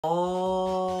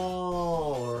Alright,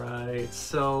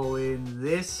 so in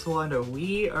this one,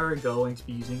 we are going to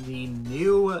be using the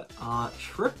new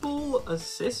triple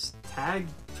assist tag,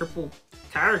 triple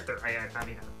character,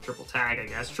 triple tag, I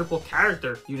guess, triple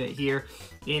character unit here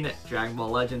in Dragon Ball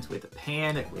Legends with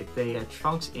Pan, with a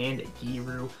Trunks and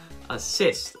GIRU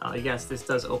assist. Yes, this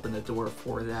does open the door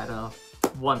for that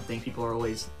one thing people are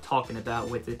always talking about,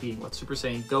 with it being what Super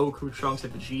Saiyan Goku, Trunks,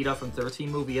 and Vegeta from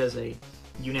 13 movie as a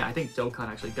unit. I think Dokkan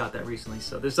actually got that recently,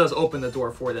 so this does open the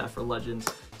door for that for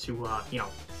Legends to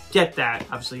get that.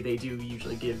 Obviously they do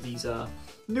usually give these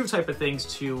new type of things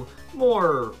to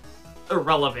more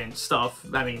irrelevant stuff.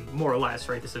 I mean, more or less,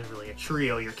 right? This isn't really a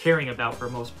trio you're caring about for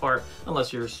the most part,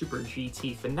 unless you're a super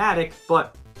GT fanatic,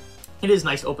 but it is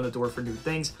nice to open the door for new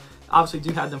things. Obviously,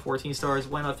 do have them 14 stars.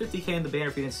 Went on 50k in the banner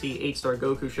if you didn't see. 8-star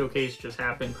Goku showcase just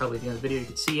happened. Probably at the end of the video you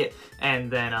could see it.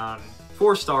 And then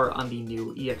 4-star on the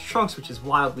new EX Trunks, which is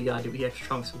wild. We got new EX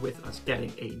Trunks with us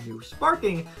getting a new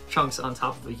Sparking Trunks on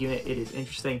top of a unit. It is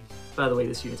interesting. By the way,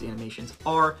 this unit's animations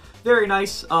are very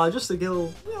nice. Just to give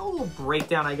a little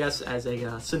breakdown, I guess, as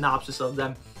a synopsis of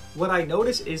them. What I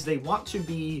notice is they want to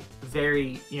be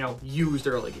very, used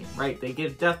early game, right? They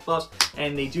give death buffs,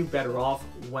 and they do better off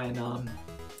when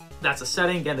that's a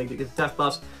setting. Again, they give death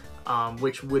buffs,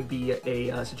 which would be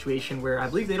a situation where I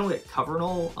believe they don't get cover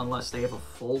null unless they have a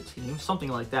full team. Something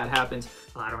like that happens.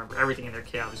 I don't remember everything in their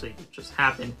kit, obviously it just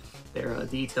happened, their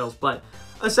details, but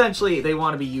essentially they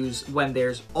want to be used when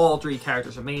there's all 3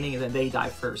 characters remaining, and then they die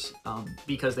first,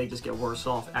 because they just get worse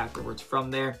off afterwards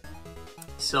from there.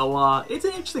 So it's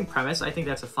an interesting premise. I think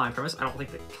that's a fine premise. I don't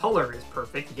think the color is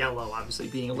perfect. Yellow, obviously,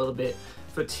 being a little bit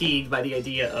fatigued by the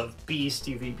idea of Beast,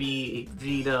 UVB,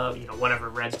 Vegeta, whatever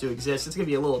reds do exist. It's going to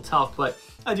be a little tough, but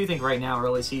I do think right now,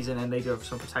 early season, and they do have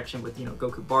some protection with,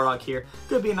 Goku Bardock here.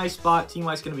 Could be a nice spot.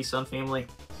 Team-wise, going to be Sun Family.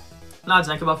 Not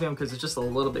Zenka buff him because it's just a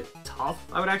little bit tough,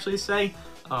 I would actually say.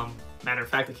 Matter of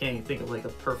fact, I can't even think of like a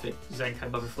perfect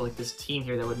Zenkai buffer for like this team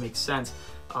here that would make sense.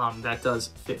 That does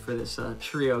fit for this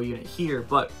trio unit here,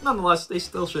 but nonetheless, they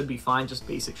still should be fine. Just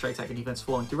basic strike, attack, and defense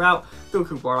flowing throughout.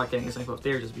 Goku Bardock getting a Zenkai buff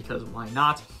there just because why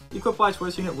not? The equip-wise for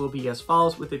this unit will be as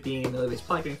follows, with it being a melee-based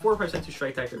plank, giving 4% to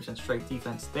strike attack, 30% strike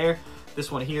defense there.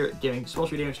 This one here, giving small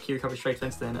strike damage, key recovery, strike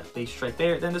defense, then base strike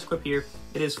there. Then this equip here,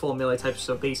 it is full melee type,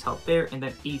 so base health there, and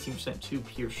then 18% to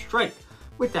pure strike.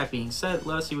 With that being said,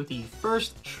 let us see what the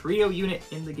first trio unit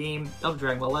in the game of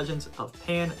Dragon Ball Legends of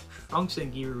Pan, Trunks,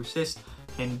 and GIRU assist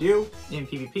can do in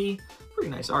PvP. Pretty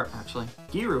nice art, actually.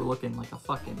 GIRU looking like a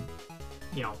fucking,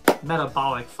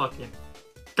 metabolic fucking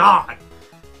god.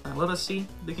 And let us see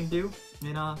what they can do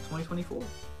in 2024.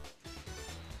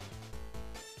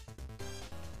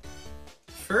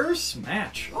 First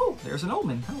match. Oh, there's an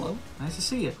Omen. Hello. Nice to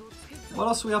see you. What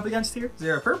else are we up against here? Is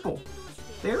there a purple?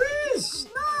 There is!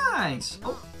 Nice!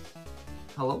 Oh.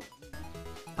 Hello?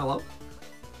 Hello?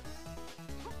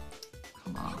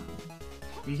 Come on.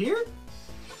 We here?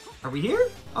 Are we here?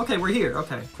 Okay, we're here.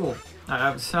 Okay, cool.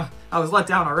 I was let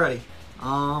down already.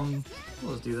 We'll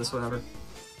just do this, whatever.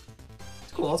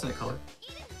 It's cool alternate color.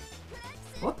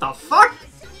 What the fuck?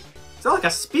 Is that like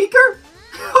a speaker?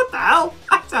 What the hell?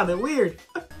 That sounded weird.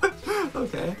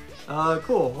 Okay.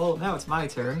 Cool. Well, now it's my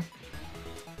turn.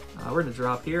 We're gonna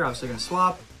drop here. Obviously gonna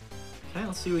swap. Okay,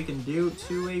 let's see what we can do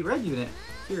to a red unit.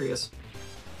 Curious.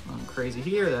 Crazy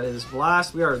here. That is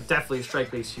Blast. We are definitely a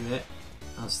strike-based unit.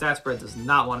 Stat spread does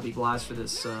not want to be Blast for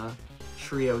this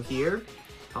trio here.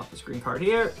 Pop this green card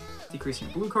here. Decreasing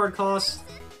your blue card cost.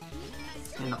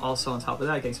 And also on top of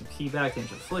that, getting some key back,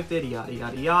 damage inflicted, yada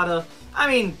yada yada. I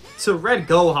mean, to red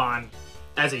Gohan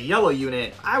as a yellow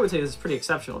unit, I would say this is pretty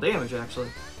exceptional damage, actually.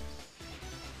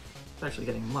 It's actually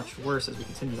getting much worse as we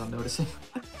continue on noticing.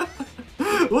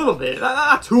 A little bit,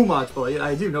 not too much, but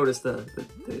I do notice the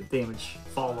damage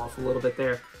fall off a little bit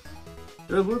there. Do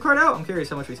we have a blue card out? I'm curious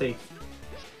how much we take.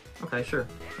 Okay, sure.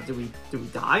 Do we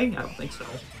die? I don't think so.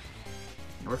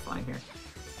 No, we're fine here.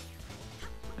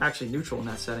 Actually neutral in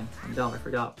that setting. I'm dumb, I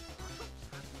forgot.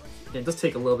 Again, it does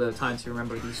take a little bit of time to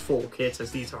remember these full kits,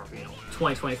 as these are,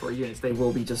 2024 units. They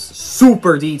will be just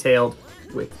super detailed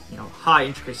with, high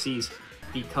intricacies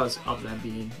because of them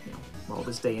being, well,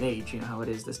 this day and age. You know how it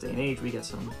is this day and age. We get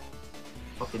some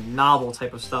fucking novel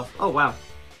type of stuff. Oh, wow.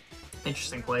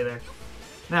 Interesting play there.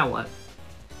 Now what?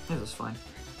 This is fine.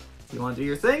 If you want to do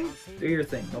your thing, do your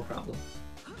thing. No problem.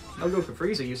 No Goku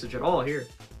Frieza usage at all here.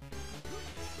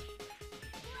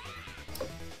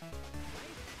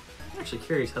 I'm actually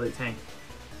curious how they tank.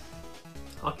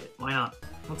 Fuck it. Why not?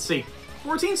 Let's see.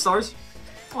 14 stars.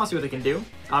 I want to see what they can do.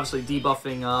 Obviously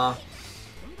debuffing,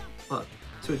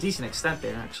 to a decent extent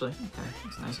there, actually. Okay,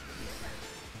 that's nice.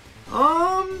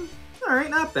 Alright, Alright,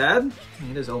 not bad.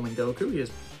 It is Omen Goku. He is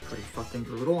pretty fucking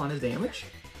brutal on his damage.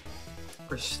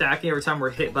 We're stacking every time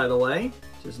we're hit, by the way,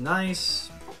 which is nice.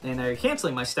 And now you're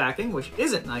canceling my stacking, which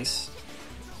isn't nice.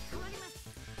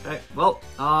 Okay, well,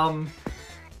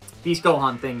 these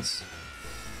Gohan things.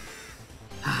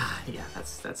 Yeah,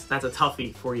 that's a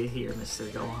toughie for you here, Mr.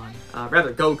 Gohan.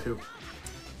 Rather, Goku.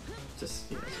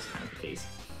 Just, you know, just kind of the case.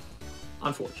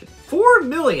 Unfortunate. 4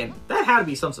 million! That had to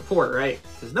be some support, right?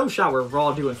 There's no shot we're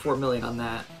raw doing 4 million on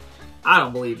that. I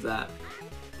don't believe that.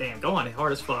 Damn, Gohan is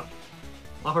hard as fuck.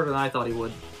 A lot harder than I thought he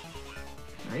would.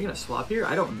 Are you gonna swap here?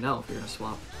 I don't know if you're gonna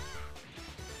swap.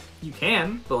 You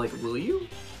can, but like, will you?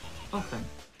 Okay.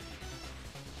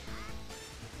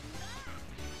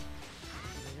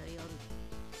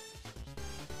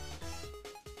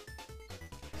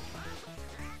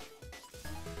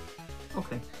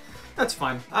 Okay, that's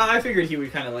fine. I figured he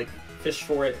would kind of like fish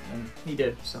for it, and he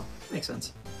did, so makes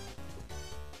sense.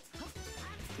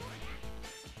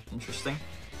 Interesting.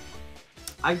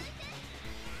 I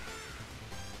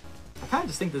kind of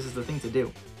just think this is the thing to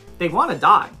do. They want to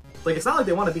die. Like, it's not like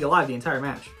they want to be alive the entire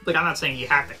match. Like, I'm not saying you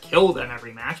have to kill them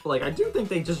every match, but like, I do think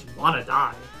they just want to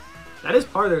die. That is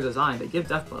part of their design. They give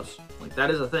death buffs. Like, that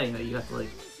is a thing that you have to like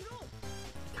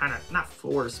kind of not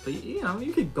force, but you know,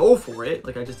 you could go for it,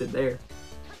 like I just did there.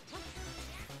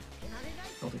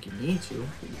 I don't think you need to,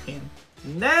 but you can.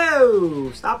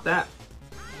 No! Stop that.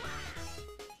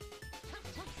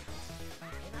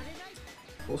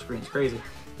 Full screen's crazy.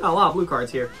 Got a lot of blue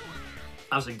cards here.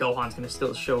 Obviously, Gohan's going to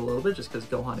still show a little bit just because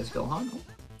Gohan is Gohan. Oh.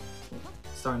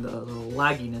 Starting the little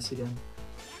lagginess again.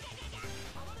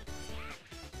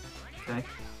 Okay.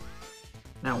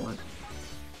 Now what?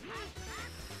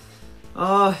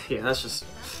 Yeah, that's just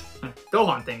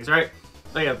Gohan things, right?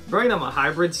 Oh yeah, bringing them on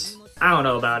hybrids, I don't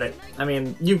know about it. I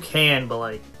mean, you can, but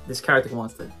like, this character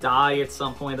wants to die at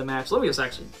some point in the match. Let me just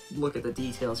actually look at the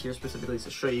details here specifically to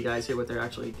show you guys here what they're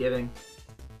actually giving.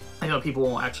 I know people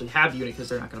won't actually have the unit because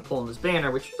they're not going to pull on this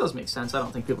banner, which does make sense. I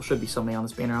don't think people should be so many on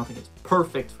this banner. I don't think it's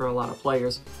perfect for a lot of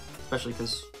players, especially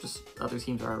because just other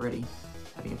teams are already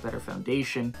having a better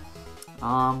foundation.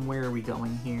 Where are we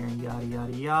going here? Yada,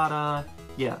 yada, yada.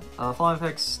 Yeah, falling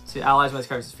effects to allies when this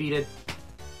card is defeated.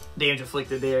 Damage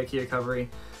inflicted there, key recovery,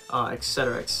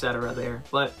 etc. there.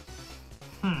 But,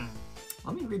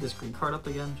 let me read this green card up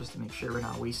again just to make sure we're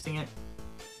not wasting it.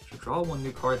 Should draw one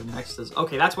new card, the next is...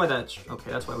 Okay, that's why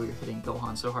we were hitting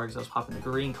Gohan so hard, because I was popping the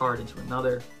green card into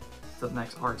another. The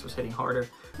next arts was hitting harder.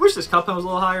 Wish this cup was a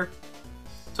little higher.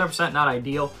 7%, not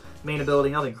ideal. Main ability,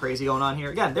 nothing crazy going on here.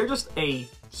 Again, they're just a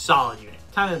solid unit.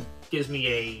 Kind of gives me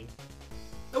a...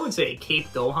 I wouldn't say a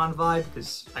Cape Gohan vibe,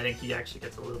 because I think he actually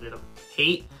gets a little bit of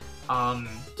hate.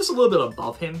 Just a little bit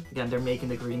above him. Again, they're making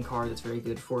the green card that's very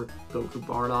good for Goku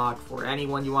Bardock, for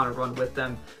anyone you want to run with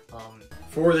them.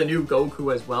 For the new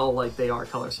Goku as well, like they are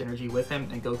color synergy with him,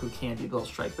 and Goku can do build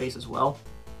strike base as well.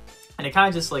 And it kind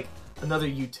of just like another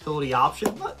utility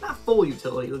option, not full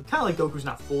utility, kind of like Goku's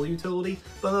not full utility,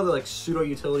 but another like pseudo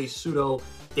utility, pseudo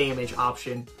damage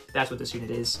option. That's what this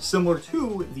unit is, similar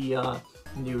to the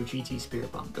new GT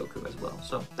Spirit Bomb Goku as well.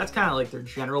 So that's kind of like their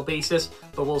general basis,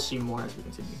 but we'll see more as we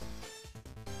continue.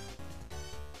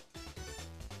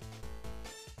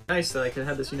 Nice that I could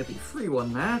have this unit be free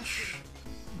one match,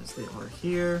 as they are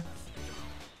here.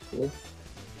 Cool.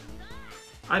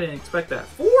 I didn't expect that.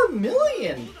 4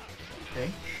 million!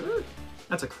 Okay, sure.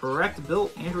 That's a correct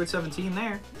built Android 17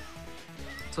 there.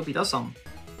 Let's hope he does something.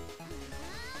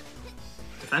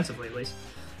 Defensively, at least.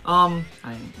 I'm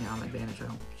advantage, I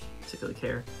don't particularly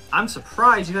care. I'm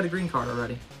surprised you had a green card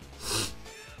already.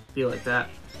 Feel like that.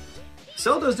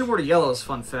 Cell does do more to yellows,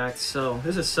 fun fact. So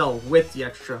this is Cell with the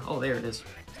extra. Oh, there it is.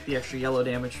 The extra yellow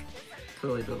damage.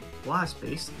 Clearly the blast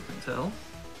base, you can tell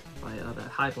by that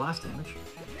high blast damage.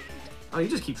 Oh, you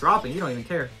just keep dropping. You don't even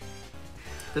care.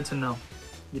 Good to know.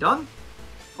 You done?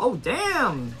 Oh,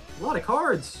 damn! A lot of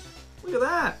cards. Look at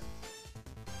that.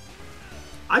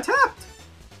 I tapped.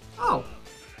 Oh.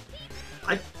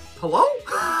 Hello?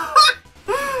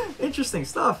 Interesting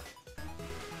stuff.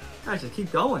 Guys, just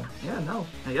keep going. Yeah, no.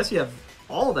 I guess you have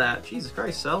all that. Jesus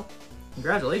Christ, Cell.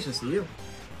 Congratulations to you.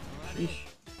 Sheesh.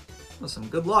 Listen,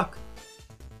 good luck.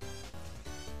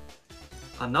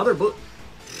 Another book.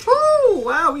 Oh,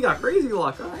 wow, we got crazy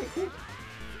luck. All right, cool.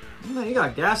 Man, you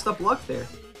got gassed up luck there.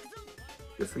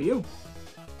 Good for you.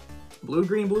 Blue,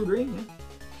 green, yeah.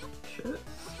 Shit.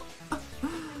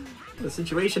 The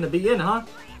situation to be in, huh?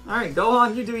 Alright,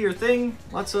 Gohan, you do your thing.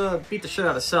 Let's beat the shit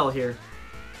out of Cell here.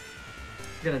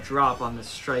 We're gonna drop on this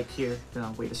strike here.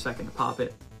 Gonna wait a second to pop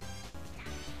it.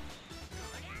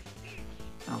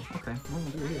 Oh, okay. What am I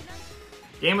gonna do here?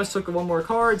 Gamma took one more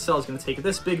card. Cell's gonna take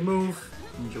this big move.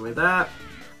 Enjoy that.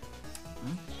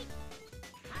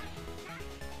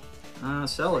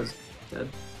 Cell is dead.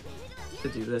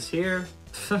 Could do this here.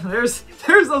 there's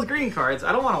those green cards.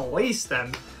 I don't want to waste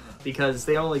them because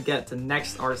they only get to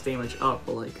next artist damage up,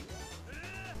 but like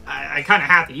I kind of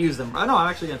have to use them. Oh no, I'm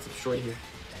actually gonna destroy here.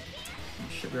 Oh,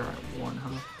 shit, we're at 1,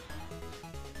 huh?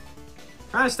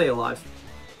 Trying to stay alive.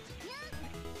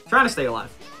 Trying to stay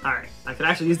alive. Alright, I could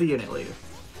actually use the unit later.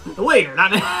 Later,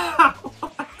 not now!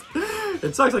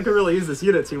 It sucks I could really use this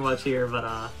unit too much here, but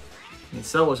I mean,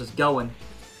 Cell was just going.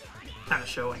 Kind of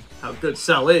showing how good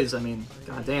Cell is. I mean,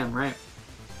 goddamn, right?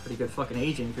 Pretty good fucking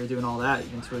aging if you're doing all that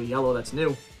into a yellow that's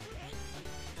new.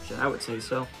 Shit, I would say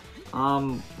so.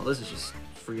 Well, this is just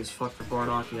free as fuck for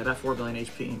Bardock. Yeah, that 4 billion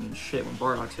HP means shit when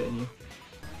Bardock's hitting you.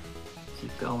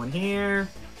 Keep going here.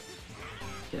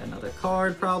 Get another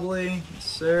card, probably.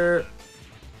 Insert.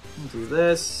 Do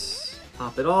this.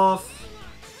 Pop it off.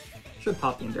 Should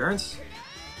pop the Endurance.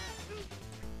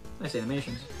 Nice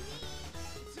animations.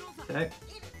 Okay.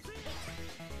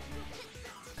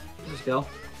 Just go.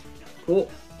 Cool.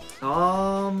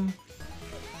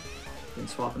 Didn't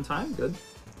swap in time. Good.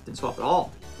 Didn't swap at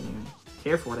all. Didn't even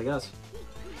care for it, I guess.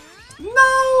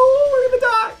 No! We're gonna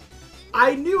die!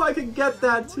 I knew I could get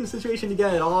that situation to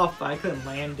get it off, but I couldn't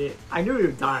land it. I knew he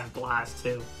would die in Blast,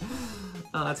 too.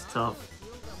 Oh, that's tough.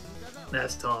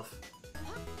 That's tough.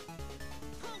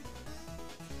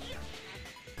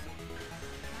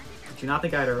 Did you not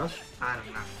think I had a rush? I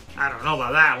don't know. I don't know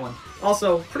about that one.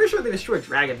 Also, pretty sure they destroy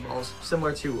Dragon Balls,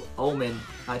 similar to Omen.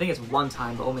 I think it's one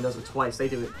time, but Omen does it twice. They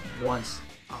do it once.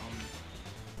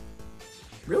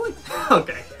 Really?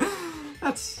 Okay.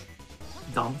 That's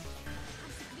dumb.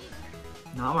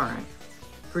 No, I'm alright.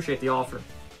 Appreciate the offer.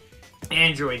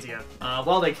 Androids, yeah.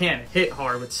 While they can't hit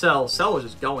hard with Cell, Cell was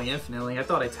just going infinitely. I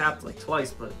thought I tapped like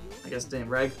twice, but I guess didn't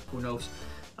reg. Who knows?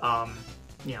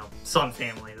 You know, Sun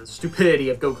Family. The stupidity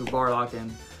of Goku, Bardock,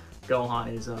 and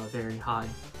Gohan is very high.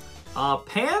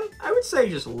 Pan, I would say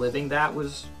just living that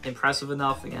was impressive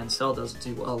enough. Again, Cell does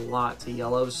do a lot to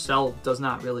yellows. Cell does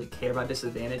not really care about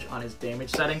disadvantage on his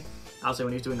damage setting. Obviously,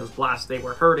 when he was doing those blasts, they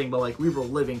were hurting, but like we were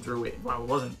living through it. While I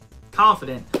wasn't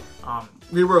confident,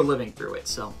 we were living through it.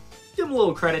 So give him a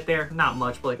little credit there. Not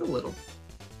much, but like a little.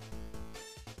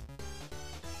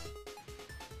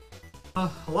 A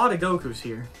lot of Gokus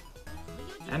here.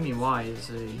 MEY is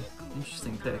a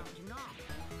interesting pick.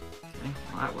 Okay,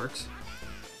 well, that works.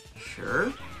 Sure.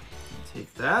 I'll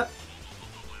take that.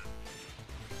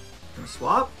 Gonna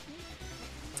swap.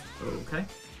 Okay.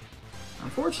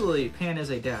 Unfortunately, Pan is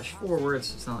a dash forward,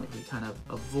 so it's not like we kind of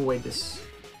avoid this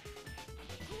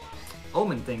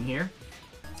Omen thing here.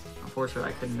 Unfortunately,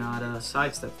 I could not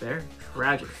sidestep there.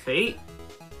 Tragic fate.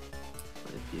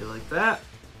 Let it be like that.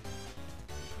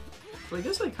 So I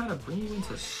guess I kind of bring you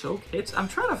into soak hits. I'm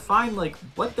trying to find like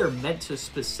what they're meant to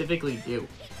specifically do.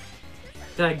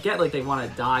 Did I get like they want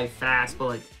to die fast, but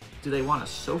like do they want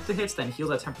to soak the hits, then heal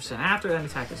that 10% after, then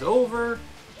attack is over?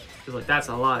 Because like that's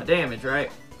a lot of damage,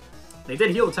 right? They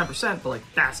did heal the 10%, but like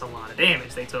that's a lot of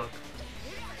damage they took.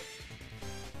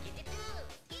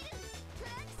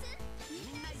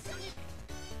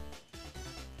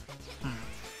 I'm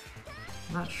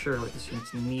not sure what this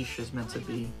unit's niche is meant to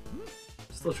be.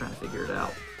 Still trying to figure it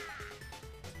out.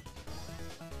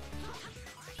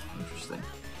 Interesting.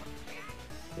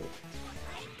 Cool.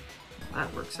 Well,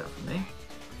 that works out for me.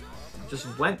 Just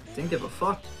went, didn't give a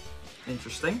fuck.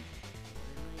 Interesting.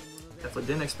 Definitely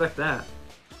didn't expect that.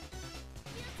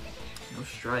 No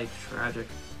strike, tragic.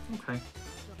 Okay.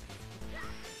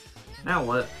 Now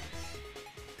what?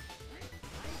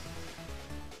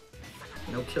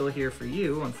 No kill here for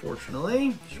you,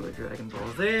 unfortunately. Destroy Dragon Ball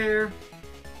there.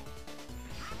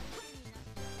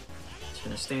 Just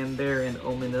gonna stand there and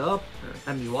Omen it up,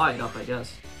 or MEY it up, I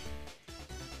guess.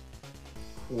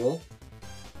 Cool.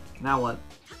 Now what?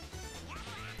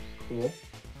 Cool.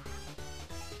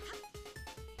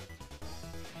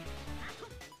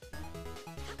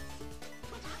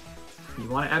 You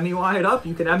want to MEY it up?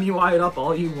 You can MEY it up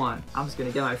all you want. I'm just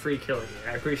gonna get my free kill here.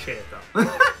 I appreciate it though.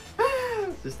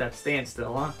 Just that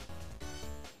standstill, huh?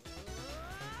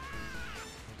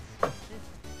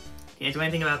 Can't do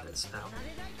anything about this, pal.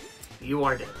 You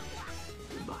are dead.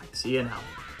 Goodbye. See you now.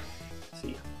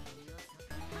 See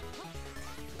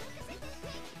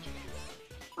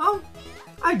ya.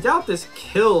 I doubt this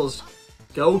kills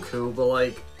Goku, but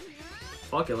like,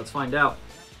 fuck it, let's find out.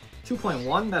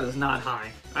 2.1? That is not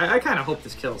high. I kind of hope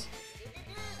this kills.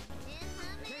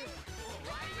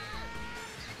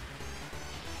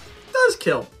 Does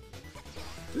kill.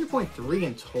 3.3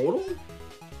 in total?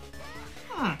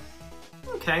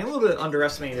 Okay, a little bit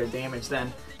underestimating their damage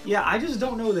then. Yeah, I just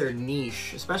don't know their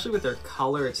niche, especially with their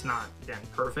color. It's not, again,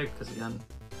 perfect, because, again,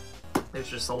 there's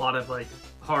just a lot of, like,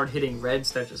 hard-hitting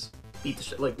reds that just beat the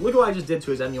shit. Like, look what I just did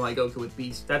to his MUI Goku with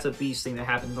Beast. That's a Beast thing that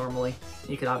happens normally.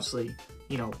 You could obviously,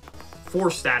 you know,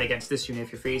 force that against this unit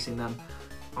if you're facing them.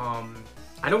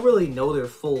 I don't really know their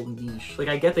full niche. Like,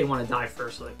 I get they want to die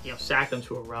first, like, you know, sack them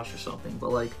to a rush or something,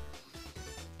 but, like,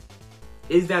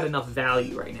 is that enough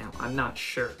value right now? I'm not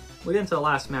sure. We'll get into the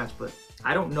last match, but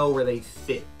I don't know where they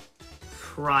fit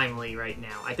primally right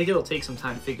now. I think it'll take some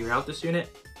time to figure out this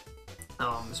unit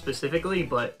specifically,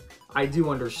 but I do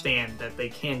understand that they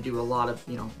can do a lot of,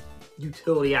 you know,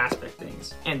 utility aspect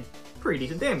things and pretty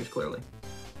decent damage, clearly.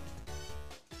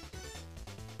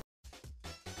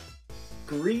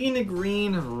 Green,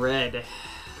 green, red.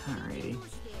 Alrighty.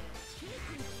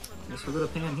 Guess we'll go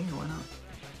to Pan here, why not?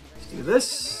 Let's do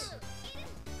this.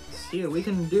 See what we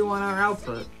can do on our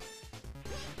output.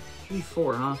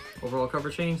 G4, huh? Overall cover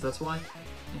change, that's why?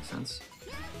 Makes sense.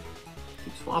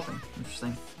 Keep swapping.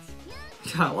 Interesting.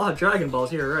 Got a lot of Dragon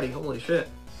Balls here already, holy shit.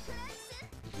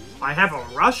 I have a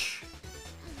rush?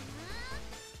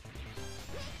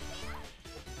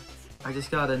 I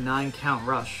just got a 9-count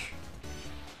rush.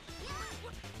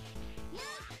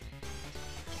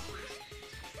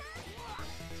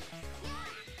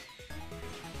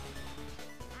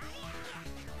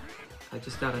 I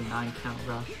just got a 9-count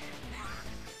rush.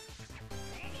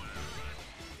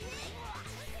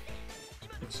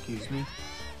 Excuse me.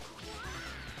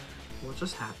 What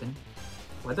just happened?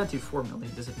 Why'd that do 4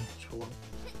 million disadvantage? Hold on.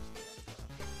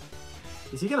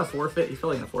 Is he gonna forfeit? He's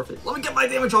probably gonna forfeit. Let me get my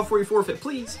damage off before you forfeit,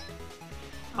 please!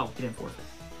 Oh, he didn't forfeit.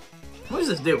 What does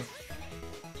this do?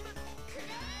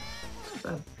 Not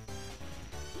bad.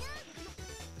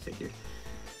 I figured.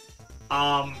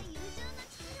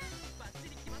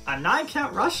 A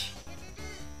 9-count rush?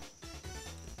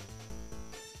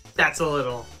 That's a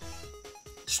little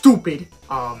stupid.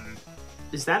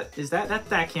 That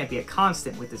can't be a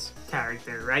constant with this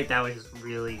character, right? That was just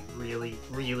really, really,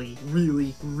 really,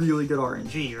 really, really good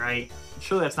RNG, right? I'm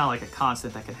sure that's not like a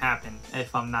constant that can happen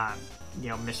if I'm not, you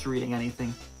know, misreading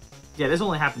anything. Yeah, this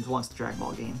only happens once in the Dragon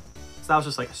Ball game. So that was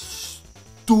just like a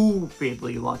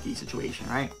stupidly lucky situation,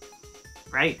 right?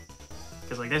 Right?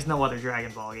 Because, like, there's no other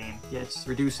Dragon Ball game. Yeah, it's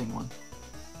reducing one.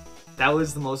 That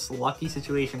was the most lucky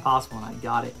situation possible, and I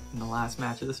got it in the last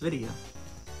match of this video.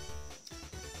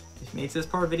 If you made it to this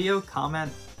part of the video,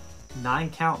 comment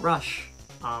 9-count rush.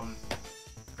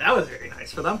 That was very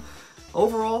nice for them.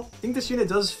 Overall, I think this unit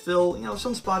does fill, you know,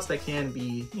 some spots that can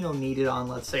be, you know, needed on,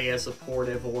 let's say, a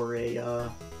supportive or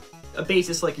a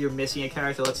basis like you're missing a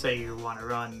character. Let's say you want to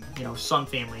run, you know, Sun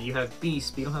Family. You have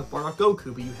Beast, but you don't have Bardock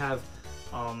Goku, but you have,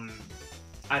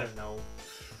 I don't know,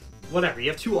 whatever. You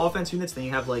have 2 offense units, then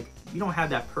you have, like, you don't have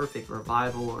that perfect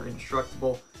revival or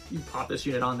indestructible. You pop this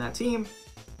unit on that team,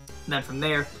 and then from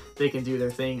there, they can do their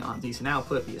thing on decent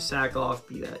output, be a sack off,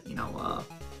 be that, you know,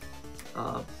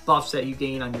 buffs that you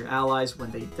gain on your allies when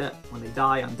they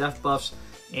die on death buffs,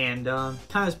 and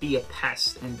kind of be a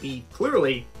pest and be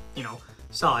clearly, you know,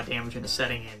 solid damage in a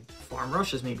setting. And farm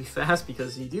rushes may be fast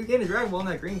because you do gain a Dragon Ball in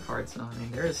that green card, so I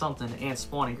mean there is something. And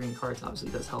spawning green cards obviously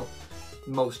does help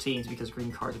most teams because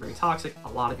green cards are very toxic. A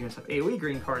lot of units have AoE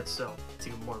green cards, so it's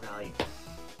even more value.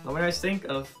 Let me guys think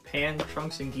of Pan,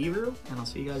 Trunks, and GIRU, and I'll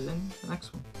see you guys in the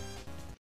next one.